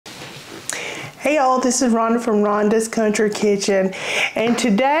Hey y'all, this is Rhonda from Rhonda's Country Kitchen, and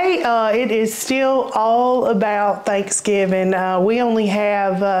today it is still all about Thanksgiving. We only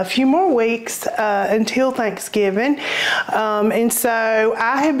have a few more weeks until Thanksgiving, and so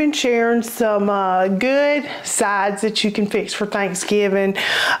I have been sharing some good sides that you can fix for Thanksgiving.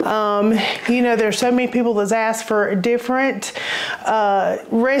 You know, there's so many people that's asked for different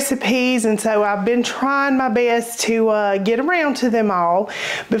recipes, and so I've been trying my best to get around to them all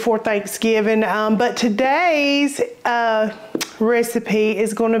before Thanksgiving. But today's recipe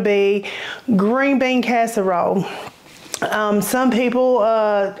is going to be green bean casserole. Some people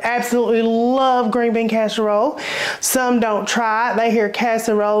absolutely love green bean casserole. Some don't try it. They hear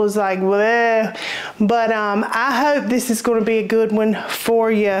casserole is like, bleh. But I hope this is going to be a good one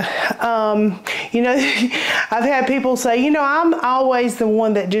for you. You know, I've had people say, you know, I'm always the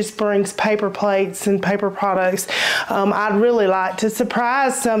one that just brings paper plates and paper products. I'd really like to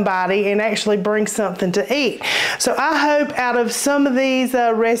surprise somebody and actually bring something to eat. So I hope out of some of these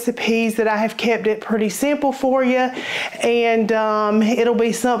recipes that I have kept it pretty simple for you, and it'll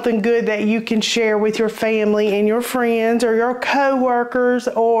be something good that you can share with your family and your friends or your co-workers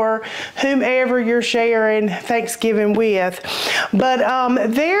or whomever you're sharing Thanksgiving with. But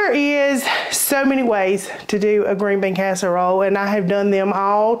there is so many ways to do a green bean casserole, and I have done them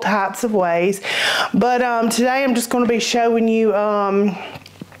all types of ways. But today I'm just going to be showing you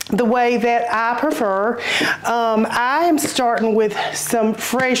the way that I prefer. I am starting with some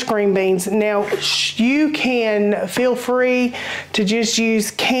fresh green beans. Now, you can feel free to just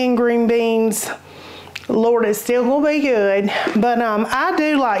use canned green beans. Lord, it's still gonna be good, but I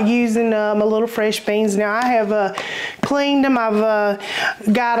do like using a little fresh beans. Now I have cleaned them, I've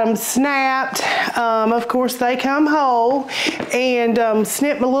got them snapped. Of course they come whole, and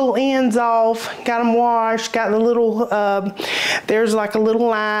snipped my little ends off, got them washed, got the little, there's like a little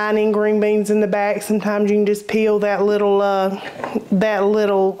line in green beans in the back. Sometimes you can just peel that little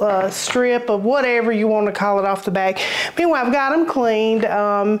strip of whatever you want to call it off the back. Anyway, I've got them cleaned,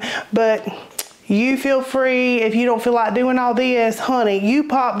 but you feel free, if you don't feel like doing all this, honey, you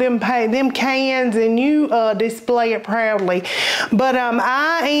pop them cans and you display it proudly. But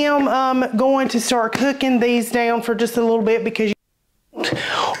I am going to start cooking these down for just a little bit, because you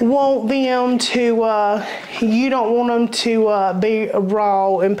don't want them to be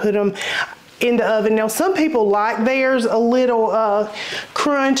raw and put them in the oven. Now some people like theirs a little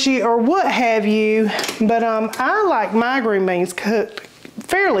crunchy or what have you, but I like my green beans cooked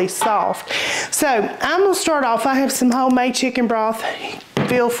fairly soft. So I'm gonna start off. I have some homemade chicken broth.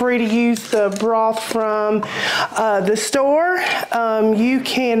 Feel free to use the broth from the store. You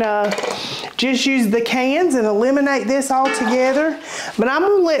can just use the cans and eliminate this all together. But I'm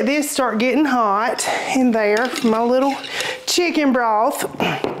gonna let this start getting hot in there, my little chicken broth.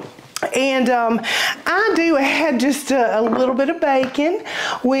 And I do add just a little bit of bacon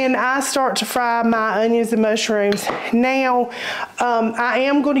when I start to fry my onions and mushrooms. Now, I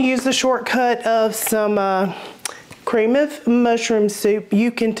am going to use the shortcut of some cream of mushroom soup.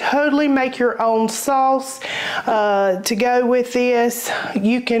 You can totally make your own sauce to go with this.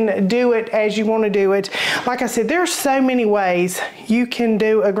 You can do it as you want to do it. Like I said, there's so many ways you can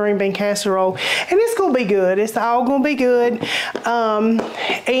do a green bean casserole, and it's going to be good. It's all going to be good,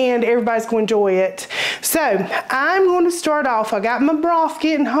 and everybody's going to enjoy it. So I'm going to start off. I got my broth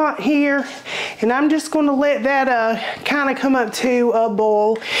getting hot here, and I'm just going to let that kind of come up to a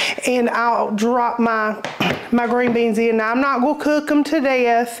boil, and I'll drop my green beans in. Now, I'm not going to cook them to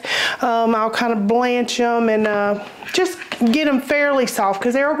death. I'll kind of blanch them and just get them fairly soft,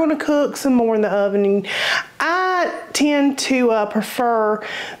 because they're going to cook some more in the oven. And I tend to prefer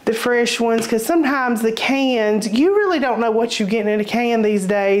the fresh ones, because sometimes the cans, you really don't know what you're getting in a can these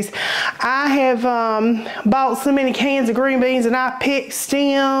days. I have bought so many cans of green beans, and I pick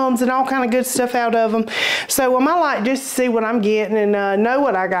stems and all kind of good stuff out of them. So I like just to see what I'm getting and know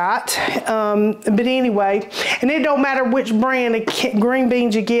what I got. But anyway, and it don't matter which brand of green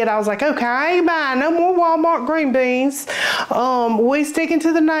beans you get. I was like, okay, I ain't buying no more Walmart green beans. We sticking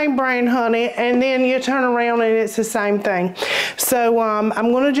to the name brand, honey. And then you turn around and it's the same thing. So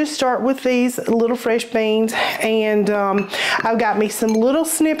I'm going to just start with these little fresh beans, and I've got me some little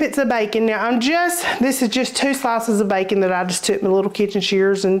snippets of bacon. Now this is just 2 slices of bacon that I just took my little kitchen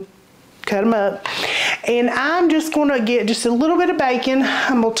shears and cut them up. And I'm just gonna get just a little bit of bacon.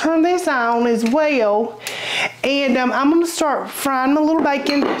 I'm gonna turn this on as well. And I'm gonna start frying my little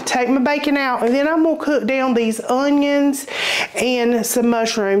bacon, take my bacon out, and then I'm gonna cook down these onions and some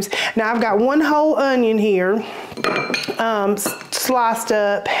mushrooms. Now I've got one whole onion here, sliced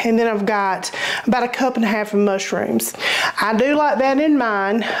up, and then I've got about 1.5 cups of mushrooms. I do like that in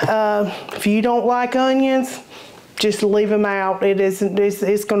mine. If you don't like onions, just leave them out.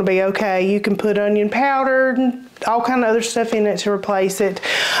 It's going to be okay. You can put onion powder and all kind of other stuff in it to replace it.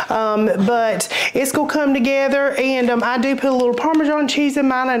 But it's going to come together, and I do put a little Parmesan cheese in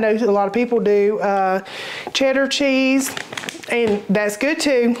mine. I know a lot of people do cheddar cheese, and that's good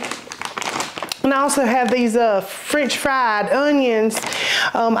too. And I also have these French fried onions.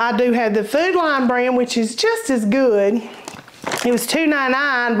 I do have the Food Line brand, which is just as good. It was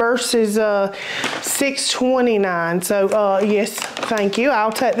 $2.99 versus $6.29. So yes, thank you.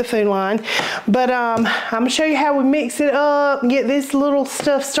 I'll take the Food Line. But I'm gonna show you how we mix it up, get this little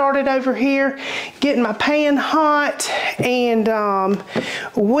stuff started over here, getting my pan hot, and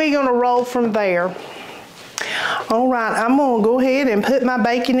we're gonna roll from there. All right, I'm gonna go ahead and put my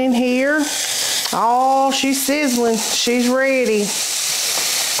bacon in here. Oh, she's sizzling. She's ready.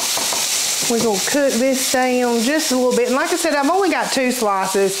 We're gonna cook this down just a little bit. And like I said, I've only got 2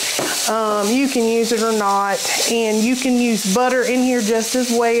 slices. You can use it or not. And you can use butter in here just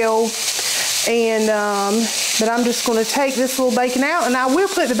as well. And but I'm just gonna take this little bacon out, and I will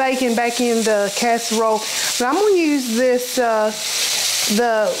put the bacon back in the casserole. But I'm gonna use this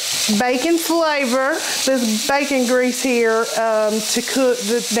the bacon flavor, this bacon grease here, to cook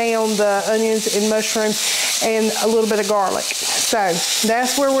down the onions and mushrooms and a little bit of garlic. So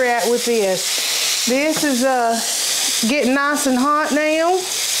that's where we're at with this. This is getting nice and hot now.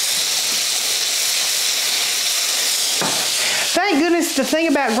 Thank goodness, the thing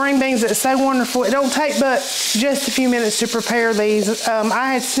about green beans that's so wonderful, it don't take but just a few minutes to prepare these.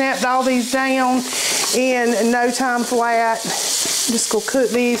 I had snapped all these down in no time flat. Just go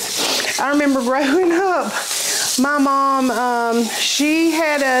cook these. I remember growing up, my mom, she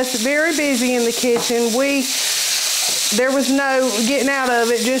had us very busy in the kitchen. There was no getting out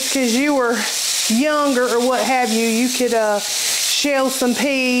of it just because you were younger or what have you. You could shell some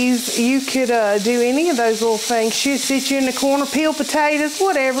peas. You could do any of those little things. She'd sit you in the corner, peel potatoes,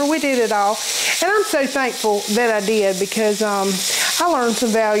 whatever. We did it all. And I'm so thankful that I did, because I learned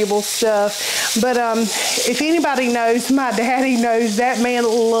some valuable stuff. But if anybody knows, my daddy knows that man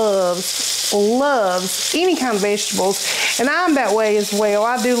loves any kind of vegetables. And I'm that way as well.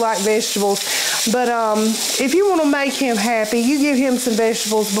 I do like vegetables. But if you want to make him happy, you give him some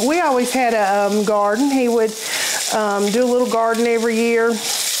vegetables. But we always had a garden. He would do a little garden every year.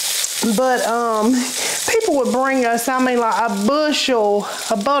 But people would bring us, I mean, like a bushel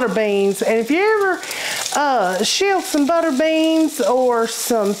of butter beans. And if you ever shelled some butter beans or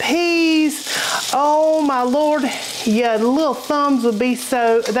some peas, oh my Lord, yeah, the little thumbs would be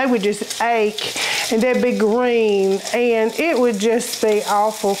they would just ache, and they'd be green, and it would just be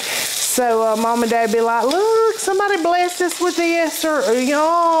awful. So Mom and Dad would be like, look, somebody blessed us with this, or you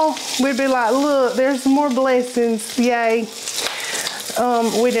know, we'd be like, look, there's more blessings, yay.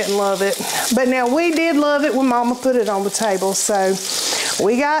 We didn't love it, but now we did love it when Mama put it on the table. So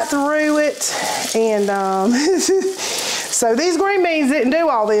we got through it, and so these green beans didn't do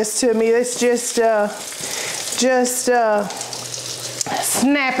all this to me. It's just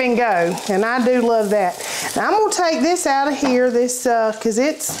snap and go, and I do love that. Now I'm gonna take this out of here, because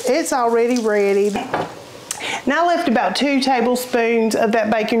it's already ready. Now I left about 2 tablespoons of that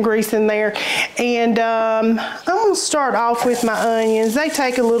bacon grease in there, and I'm gonna start off with my onions. They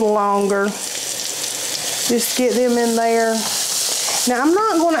take a little longer. Just get them in there. Now I'm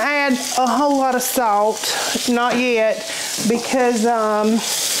not gonna add a whole lot of salt, not yet, because I'm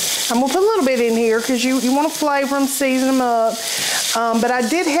gonna put a little bit in here because you wanna flavor them, season them up. But I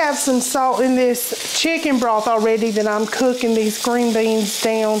did have some salt in this chicken broth already that I'm cooking these green beans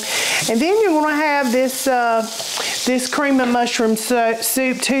down. And then you're gonna have this this cream and mushroom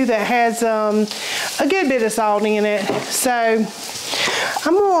soup too that has a good bit of salt in it. So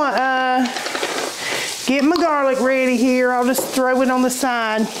I'm gonna get my garlic ready here. I'll just throw it on the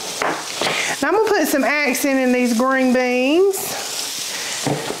side. Now I'm gonna put some accent in these green beans.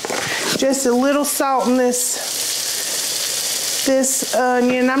 Just a little salt in this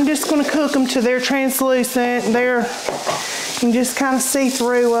onion. I'm just going to cook them till they're translucent. You can just kind of see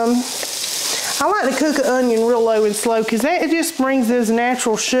through them. I like to cook an onion real low and slow because it just brings those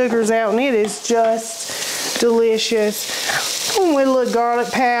natural sugars out, and it is just delicious. With a little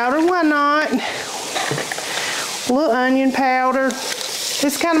garlic powder, why not? A little onion powder.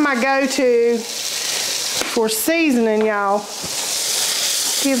 It's kind of my go-to for seasoning, y'all.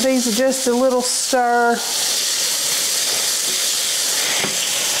 Give these just a little stir.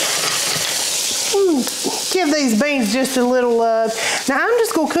 Give these beans just a little love. Now I'm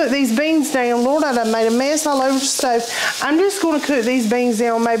just gonna cook these beans down. Lord, I done made a mess all over the stove. I'm just gonna cook these beans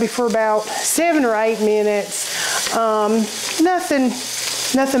down maybe for about 7 or 8 minutes.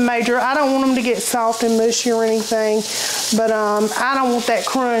 Nothing major. I don't want them to get soft and mushy or anything, but I don't want that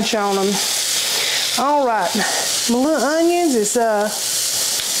crunch on them. All right, my little onions is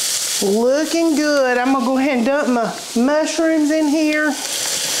looking good. I'm gonna go ahead and dump my mushrooms in here.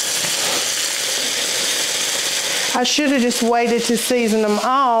 I should have just waited to season them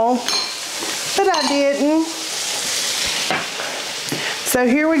all, but I didn't. So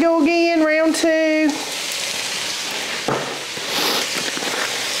here we go again, round 2.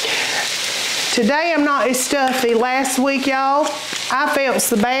 Today I'm not as stuffy. Last week, y'all, I felt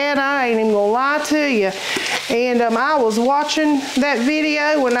so bad, I ain't even gonna lie to you. And I was watching that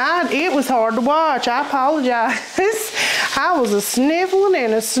video and it was hard to watch. I apologize. I was a sniffling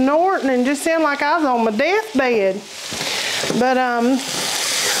and a snorting and just sounded like I was on my deathbed. But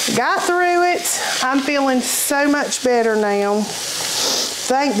got through it. I'm feeling so much better now.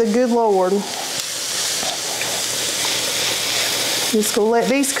 Thank the good Lord. Just gonna let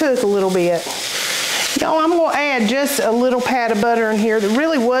these cook a little bit. Y'all, I'm gonna add just a little pat of butter in here. There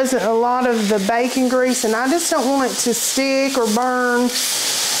really wasn't a lot of the bacon grease, and I just don't want it to stick or burn.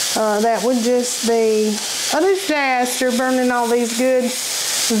 That would just be a disaster, burning all these good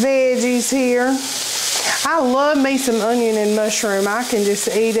veggies here. I love me some onion and mushroom. I can just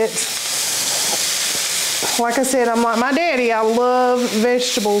eat it. Like I said, I'm like my daddy. I love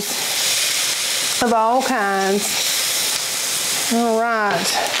vegetables of all kinds. All right.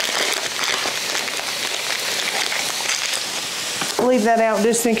 Leave that out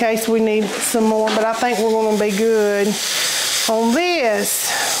just in case we need some more, but I think we're going to be good on this.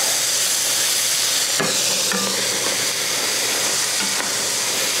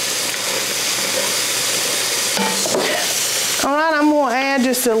 All right, I'm going to add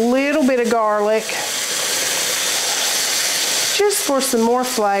just a little bit of garlic, just for some more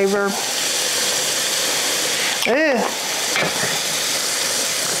flavor. Ugh.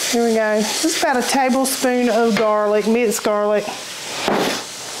 Here we go. Just about a tablespoon of garlic, minced garlic.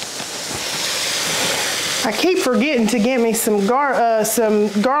 I keep forgetting to get me some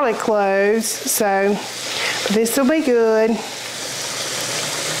garlic cloves, so this will be good.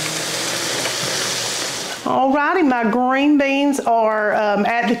 Alrighty, my green beans are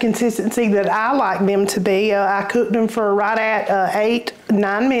at the consistency that I like them to be. I cooked them for right at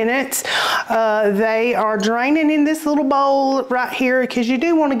 8-9 minutes. They are draining in this little bowl right here because you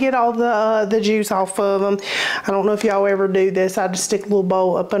do want to get all the juice off of them. I don't know if y'all ever do this. I just stick a little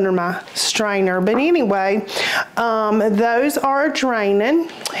bowl up under my strainer. But anyway, those are draining.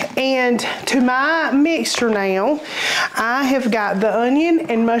 And to my mixture now, I have got the onion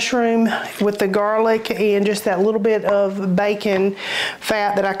and mushroom with the garlic and just that little bit of bacon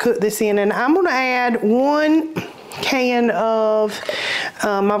fat that I cooked this in. And I'm going to add 1 can of,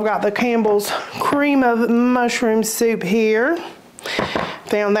 I've got the Campbell's cream of mushroom soup here.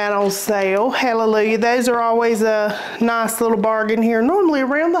 Found that on sale. Hallelujah. Those are always a nice little bargain here. Normally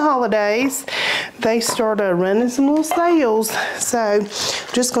around the holidays, they start running some little sales. So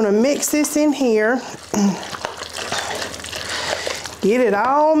just going to mix this in here. Get it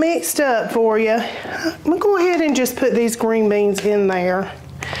all mixed up for you. I'm going to go ahead and just put these green beans in there.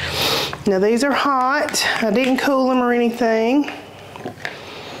 Now these are hot. I didn't cool them or anything.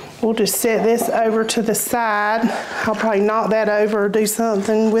 We'll just set this over to the side. I'll probably knock that over or do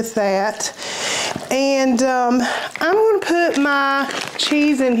something with that. And I'm going to put my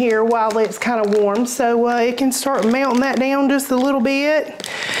cheese in here while it's kind of warm so it can start melting that down just a little bit.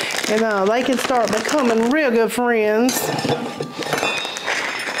 And they can start becoming real good friends.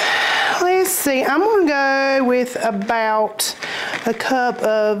 Let's see, I'm going to go with about a cup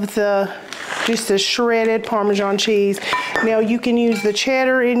of just the shredded Parmesan cheese. Now you can use the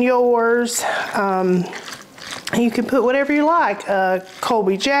cheddar in yours. You can put whatever you like.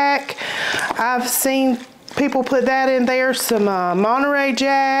 Colby Jack. I've seen people put that in there. Some Monterey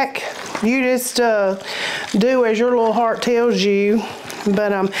Jack. You just do as your little heart tells you. But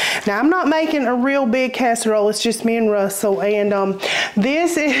now I'm not making a real big casserole. It's just me and Russell. And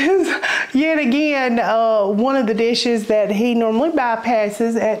this is yet again one of the dishes that he normally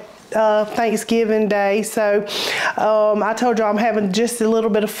bypasses at Thanksgiving Day, so I told y'all I'm having just a little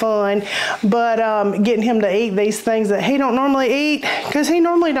bit of fun, but getting him to eat these things that he don't normally eat, because he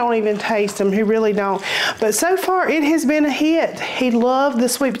normally don't even taste them. He really don't. But so far it has been a hit. He loved the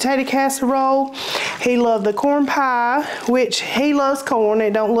sweet potato casserole. He loved the corn pie, which he loves corn.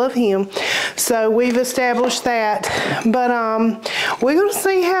 It don't love him. So we've established that. But we're gonna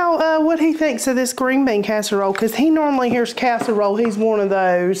see how what he thinks of this green bean casserole, because he normally hears casserole. He's one of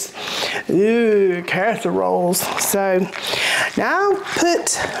those. Ooh, casseroles. So now I'll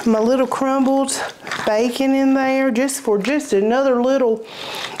put my little crumbled bacon in there just for another little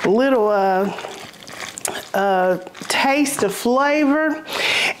taste of flavor.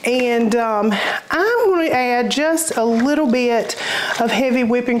 And I'm going to add just a little bit of heavy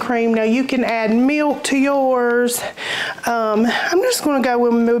whipping cream. Now you can add milk to yours. I'm just going to go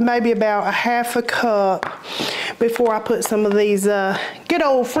with maybe about a half a cup before I put some of these good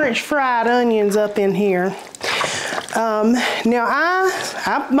old French fried onions up in here. Now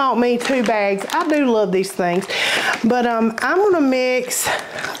I bought me 2 bags. I do love these things, but I'm gonna mix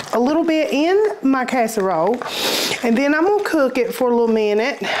a little bit in my casserole, and then I'm gonna cook it for a little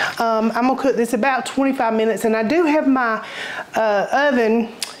minute. I'm gonna cook this about 25 minutes, and I do have my oven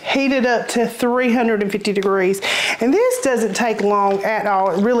heated up to 350 degrees, and this doesn't take long at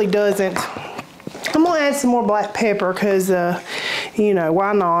all. It really doesn't. I'm gonna add some more black pepper because you know,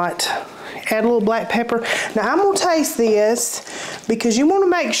 why not? Add a little black pepper. Now I'm gonna taste this because you want to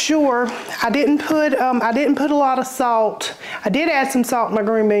make sure. I didn't put a lot of salt. I did add some salt in my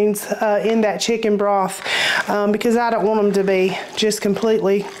green beans in that chicken broth because I don't want them to be just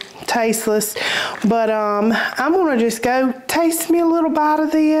completely tasteless. But I'm gonna just go taste me a little bite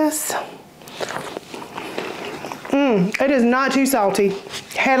of this. It is not too salty.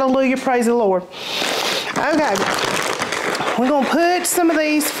 Hallelujah, praise the Lord. Okay. We're gonna put some of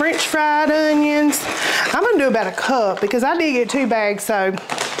these French fried onions. I'm gonna do about a cup because I did get 2 bags, so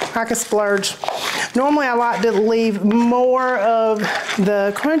I could splurge. Normally I like to leave more of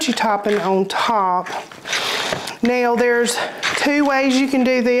the crunchy topping on top. Now there's 2 ways you can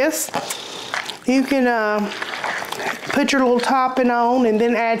do this. You can put your little topping on and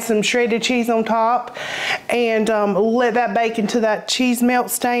then add some shredded cheese on top and let that bake until that cheese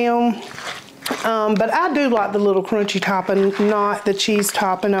melts down. But I do like the little crunchy topping, not the cheese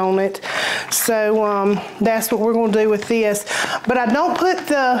topping on it. So that's what we're going to do with this. But I don't put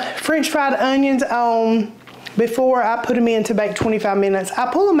the French fried onions on before I put them in to bake 25 minutes.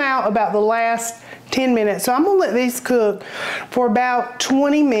 I pull them out about the last 10 minutes. So I'm going to let these cook for about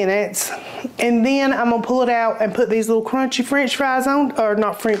 20 minutes. And then I'm going to pull it out and put these little crunchy French fries on, or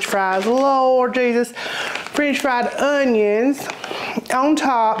not French fries, Lord Jesus, French fried onions on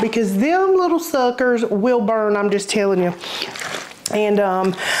top, because them little suckers will burn, I'm just telling you. And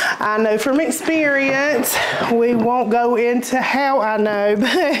I know from experience, we won't go into how I know,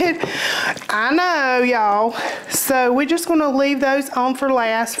 but I know, y'all. So we're just gonna leave those on for the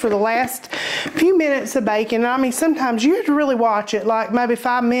last few minutes of baking. I mean, sometimes you have to really watch it, like maybe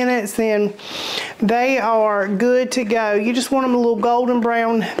 5 minutes, then they are good to go. You just want them a little golden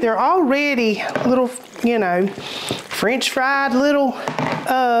brown. They're already little, you know, French fried little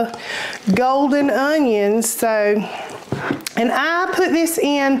golden onions. So, and I put this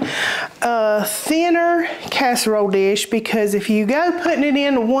in a thinner casserole dish, because if you go putting it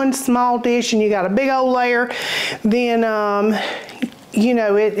in one small dish and you got a big old layer, then you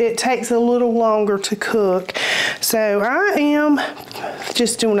know, it takes a little longer to cook. So I am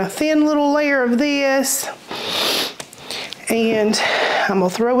just doing a thin little layer of this, and I'm gonna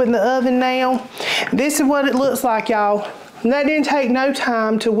throw it in the oven now. This is what it looks like, y'all. That didn't take no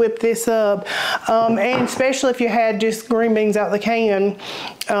time to whip this up, and especially if you had just green beans out the can.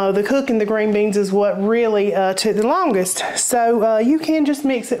 The cooking the green beans is what really took the longest. So you can just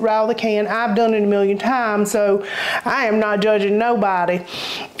mix it right out of the can. I've done it a million times, so I am not judging nobody.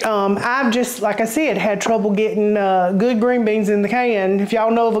 I've just, like I said, had trouble getting good green beans in the can. If y'all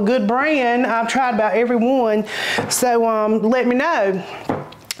know of a good brand, I've tried about every one, so let me know.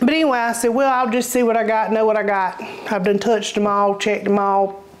 But anyway, I said, well, I'll just see what I got, know what I got. I've done touched them all, checked them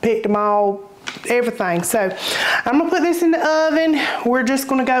all, picked them all, everything. So I'm gonna put this in the oven. We're just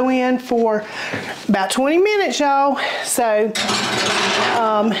gonna go in for about 20 minutes, y'all. So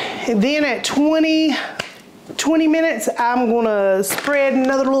then at 20 minutes, I'm gonna spread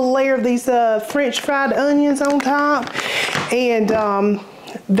another little layer of these French fried onions on top, and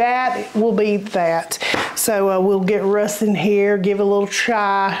that will be that. So we'll get Russ in here, give a little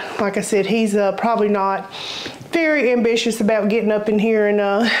try. Like I said, he's probably not very ambitious about getting up in here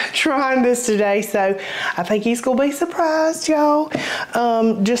and trying this today. So I think he's gonna be surprised, y'all,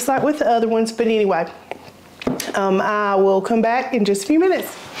 just like with the other ones. But anyway, I will come back in just a few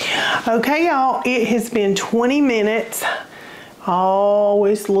minutes. Okay, y'all, it has been 20 minutes.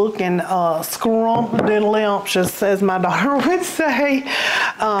 Always looking scrumptious, as my daughter would say.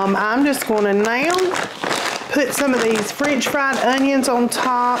 I'm just going to now put some of these French fried onions on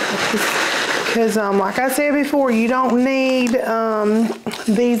top because like I said before, you don't need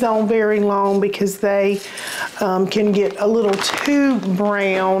these on very long because they can get a little too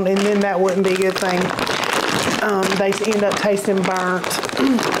brown, and then that wouldn't be a good thing. They end up tasting burnt.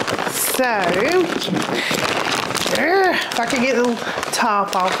 So if I could get the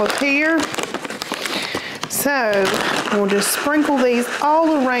top off of here. So we'll just sprinkle these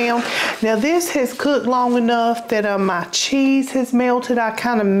all around. Now this has cooked long enough that my cheese has melted. I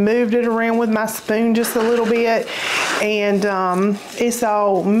kind of moved it around with my spoon just a little bit, and it's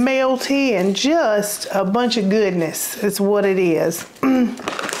all melty and just a bunch of goodness is what it is.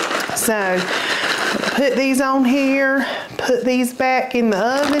 So put these on here, put these back in the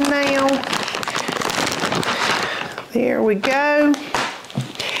oven now. There we go.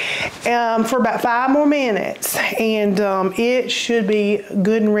 For about 5 more minutes, and it should be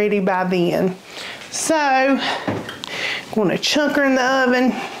good and ready by then. So I'm going to chunk her in the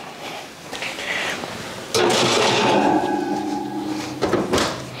oven.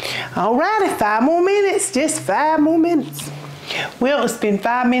 Alrighty, 5 more minutes, just 5 more minutes. Well, it's been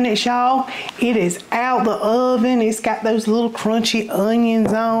 5 minutes, y'all. It is out the oven. It's got those little crunchy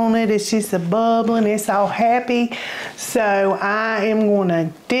onions on it. It's just a bubbling. It's all happy. So I am going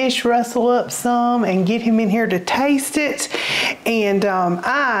to dish rustle up some and get him in here to taste it. And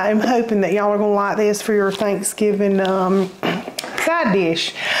I am hoping that y'all are going to like this for your Thanksgiving side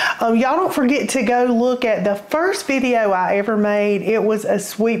dish. Y'all don't forget to go look at the first video I ever made. It was a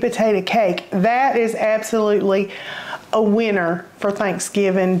sweet potato cake. That is absolutely a winner for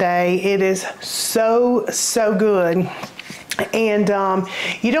Thanksgiving Day. It is so good. And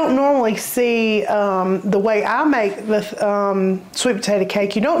you don't normally see the way I make the sweet potato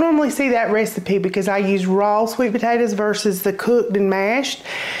cake. You don't normally see that recipe because I use raw sweet potatoes versus the cooked and mashed.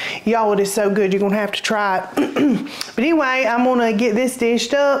 Y'all, it is so good. You're going to have to try it. But anyway, I'm going to get this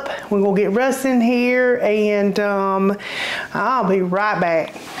dished up. We're going to get Russ in here, and I'll be right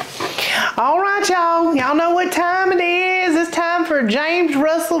back. All right, y'all. Y'all know what time it is. It's time for James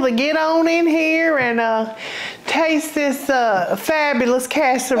Russell to get on in here and taste this fabulous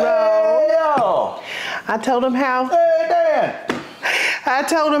casserole. Hey, y'all. I told him how. Hey, Dan. I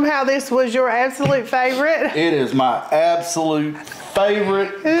told him how this was your absolute favorite. It is my absolute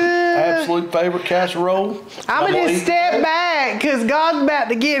favorite casserole. I'm gonna just step back because God's about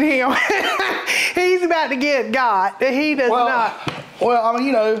to get him. He's about to get God. He does not. Well, I mean,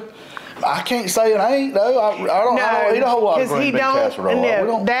 you know, I can't say it ain't though. I don't eat a whole lot of green bean casserole.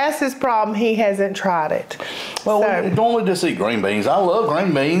 No, that's his problem. He hasn't tried it. Well, we normally just eat green beans. I love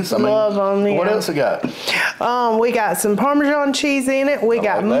green beans. I love them. What else we got? We got some Parmesan cheese in it. We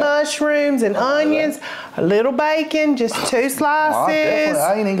got mushrooms and onions, a little bacon, just 2 slices.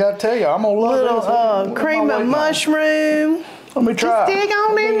 I ain't even got to tell you. I'm gonna love little cream of mushroom. Let me try. Just dig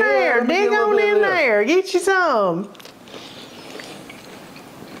on in there. Dig on in there. Get you some.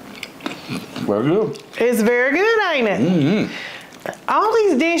 Very good. It's very good, ain't it? Mm-hmm. All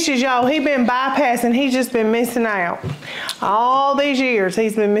these dishes, y'all, he's been bypassing. He's just been missing out. All these years,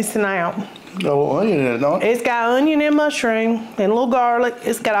 he's been missing out. No onion in it, don't it? It's got onion and mushroom and a little garlic.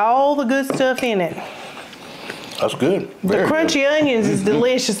 It's got all the good stuff in it. That's good. The crunchy onions is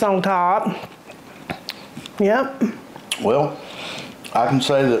delicious on top. Yep. Well, I can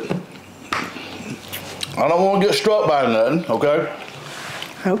say that I don't want to get struck by nothing, okay?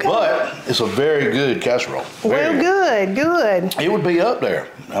 Okay. But it's a very good casserole. Well, good. It would be up there.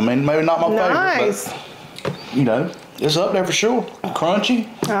 I mean, maybe not my favorite, but, you know, it's up there for sure. Crunchy.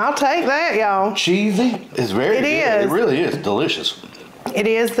 I'll take that, y'all. Cheesy. It's very good. It really is delicious. It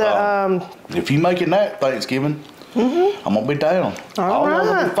is the... if you make it that Thanksgiving, I'm going to be down. All right.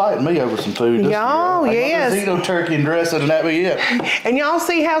 Y'all be fighting me over some food. Y'all, yes. I ain't no turkey and dressing and that be it. And y'all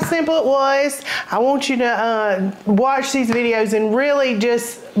see how simple it was? I want you to watch these videos and really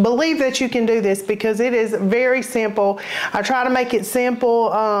just believe that you can do this because it is very simple. I try to make it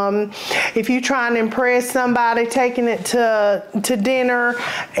simple. If you try and impress somebody taking it to dinner,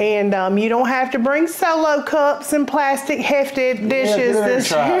 and you don't have to bring solo cups and plastic hefted dishes.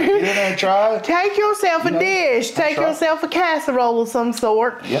 Get in there and try. Take yourself a dish. take yourself a casserole of some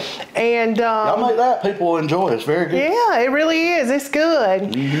sort. Yep. And y'all make that, people will enjoy it. It's very good. Yeah, it really is. It's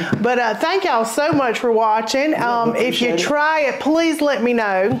good. But thank y'all so much for watching. If you try it, please let me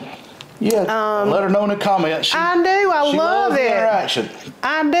know. Yeah, let her know in the comments. I do. I love it. Interaction.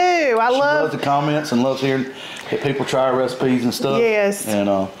 I do. I love the comments and loves hearing people try recipes and stuff. Yes.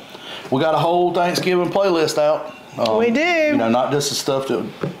 And we got a whole Thanksgiving playlist out. We do. You know, not just the stuff that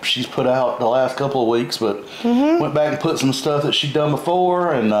she's put out the last couple of weeks, but went back and put some stuff that she'd done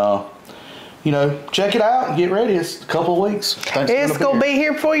before, and you know, check it out and get ready. It's a couple of weeks. It's gonna be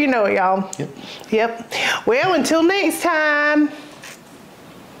here before you know it, y'all. Yep. Yep. Well, until next time.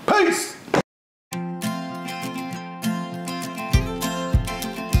 Peace.